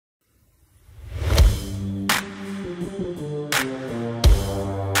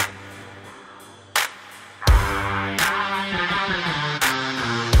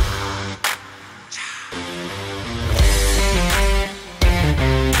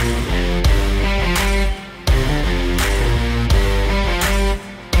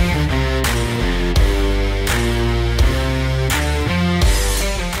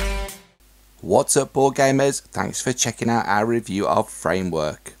What's up, board gamers? Thanks for checking out our review of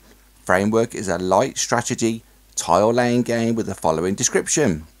Framework. Framework is a light strategy tile laying game with the following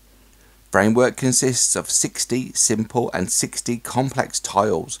description. Framework consists of 60 simple and 60 complex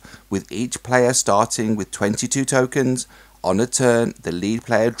tiles, with each player starting with 22 tokens. On a turn, the lead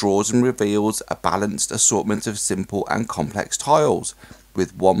player draws and reveals a balanced assortment of simple and complex tiles,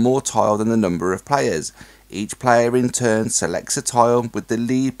 with one more tile than the number of players. Each player in turn selects a tile, with the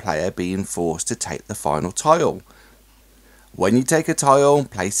lead player being forced to take the final tile. When you take a tile,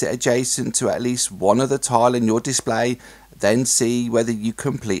 place it adjacent to at least one other tile in your display, then see whether you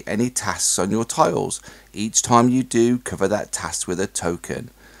complete any tasks on your tiles. Each time you do, cover that task with a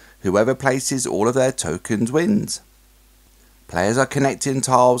token. Whoever places all of their tokens wins. Players are connecting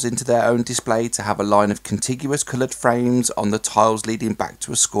tiles into their own display to have a line of contiguous coloured frames on the tiles leading back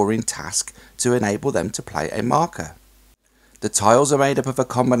to a scoring task to enable them to play a marker. The tiles are made up of a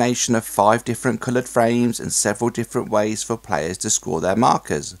combination of 5 different coloured frames and several different ways for players to score their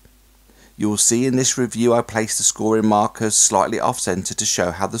markers. You will see in this review I place the scoring markers slightly off centre to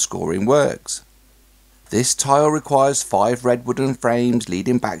show how the scoring works. This tile requires 5 red wooden frames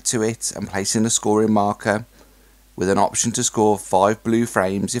leading back to it and placing a scoring marker, with an option to score 5 blue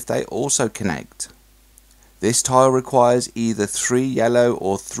frames if they also connect. This tile requires either 3 yellow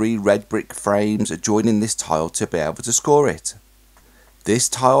or 3 red brick frames adjoining this tile to be able to score it. This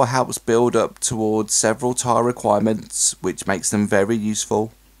tile helps build up towards several tile requirements, which makes them very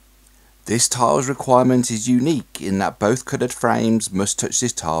useful. This tile's requirement is unique in that both coloured frames must touch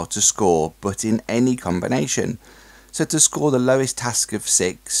this tile to score, but in any combination. So to score the lowest task of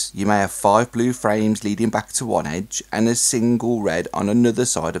 6, you may have 5 blue frames leading back to one edge and a single red on another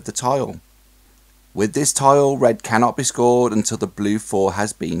side of the tile. With this tile, red cannot be scored until the blue 4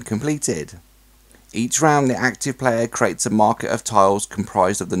 has been completed. Each round, the active player creates a market of tiles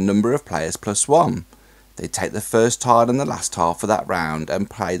comprised of the number of players plus 1. They take the first tile and the last tile for that round and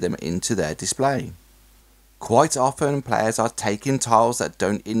play them into their display. Quite often, players are taking tiles that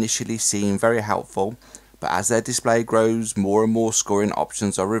don't initially seem very helpful, but as their display grows, more and more scoring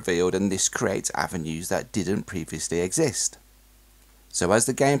options are revealed, and this creates avenues that didn't previously exist. So as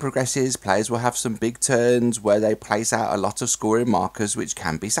the game progresses, players will have some big turns where they place out a lot of scoring markers, which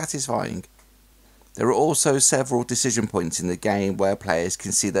can be satisfying. There are also several decision points in the game where players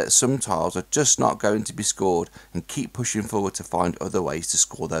can see that some tiles are just not going to be scored and keep pushing forward to find other ways to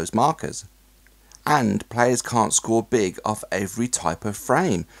score those markers. And players can't score big off every type of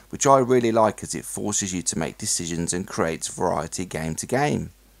frame, which I really like as it forces you to make decisions and creates variety game to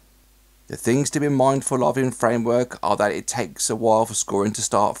game. The things to be mindful of in Framework are that it takes a while for scoring to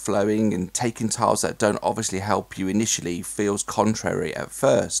start flowing, and taking tiles that don't obviously help you initially feels contrary at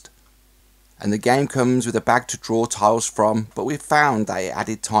first. And the game comes with a bag to draw tiles from, but we found that it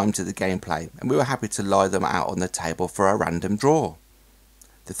added time to the gameplay and we were happy to lie them out on the table for a random draw.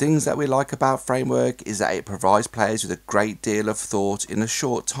 The things that we like about Framework is that it provides players with a great deal of thought in a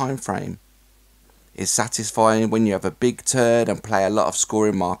short time frame. It's satisfying when you have a big turn and play a lot of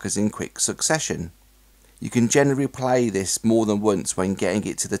scoring markers in quick succession. You can generally play this more than once when getting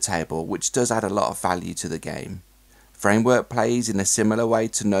it to the table, which does add a lot of value to the game. Framework plays in a similar way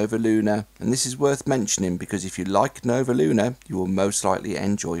to Nova Luna, and this is worth mentioning because if you like Nova Luna, you will most likely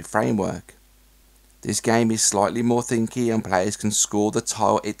enjoy Framework. This game is slightly more thinky and players can score the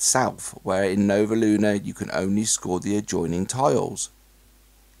tile itself, where in Nova Luna you can only score the adjoining tiles.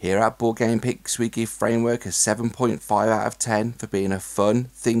 Here at Board Game Picks, we give Framework a 7.5 out of 10 for being a fun,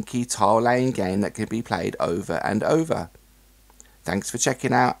 thinky tile laying game that can be played over and over. Thanks for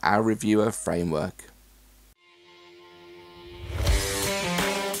checking out our review of Framework.